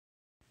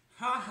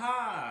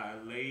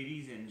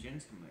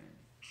gentlemen,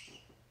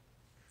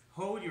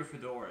 hold your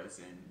fedoras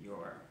and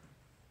your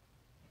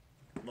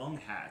long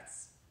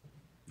hats.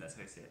 That's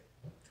how I say it.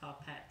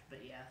 Top hat, but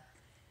yeah.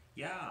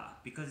 Yeah,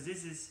 because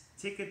this is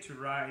Ticket to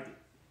Ride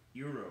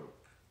Europe.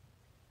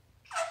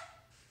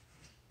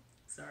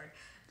 Sorry.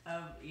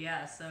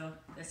 Yeah, so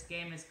this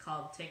game is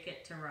called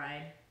Ticket to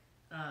Ride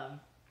um,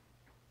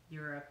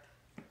 Europe.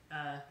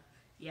 Uh,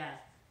 yeah,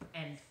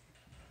 and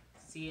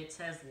see, it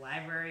says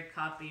library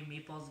copy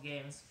Meeple's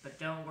games, but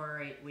don't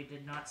worry, we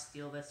did not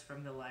steal this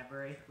from the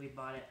library. We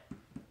bought it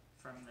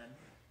from them.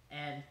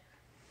 And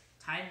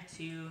time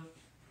to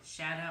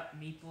shout out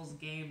Meeple's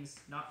games,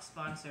 not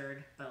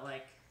sponsored, but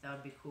like that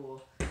would be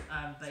cool.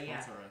 But yeah,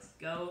 Sponsor us.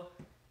 go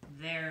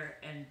there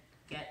and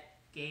get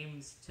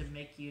games to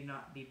make you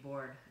not be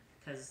bored,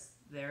 because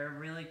they're a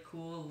really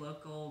cool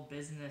local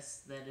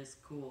business that is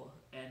cool,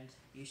 and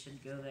you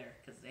should go there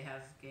because they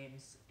have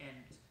games and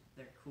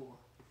they're cool.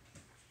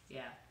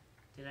 Yeah,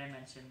 did I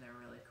mention they're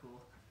really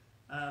cool?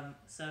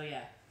 So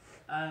yeah,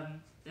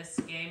 this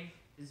game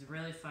is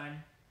really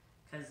fun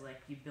because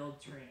like you build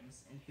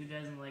trains, and who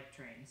doesn't like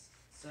trains?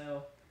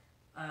 So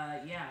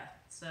yeah,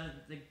 so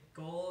the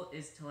goal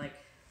is to like,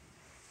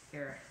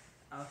 here,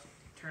 I'll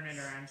turn it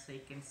around so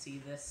you can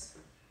see this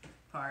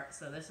part.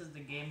 So this is the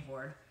game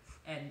board,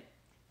 and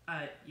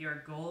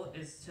your goal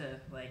is to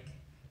like,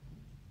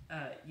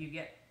 you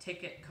get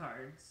ticket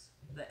cards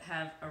that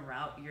have a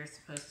route you're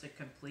supposed to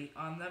complete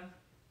on them,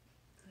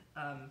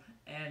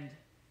 and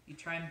you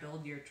try and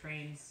build your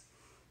trains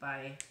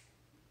by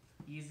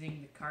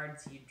using the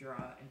cards you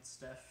draw and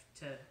stuff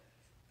to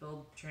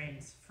build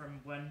trains from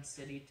one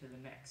city to the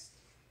next.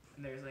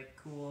 And there's like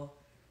cool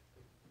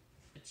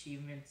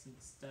achievements and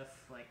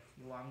stuff like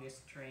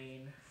longest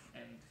train,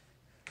 and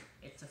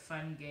it's a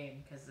fun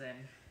game because then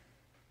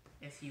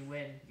if you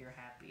win, you're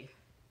happy.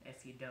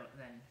 If you don't,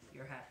 then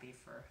you're happy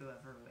for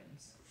whoever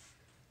wins.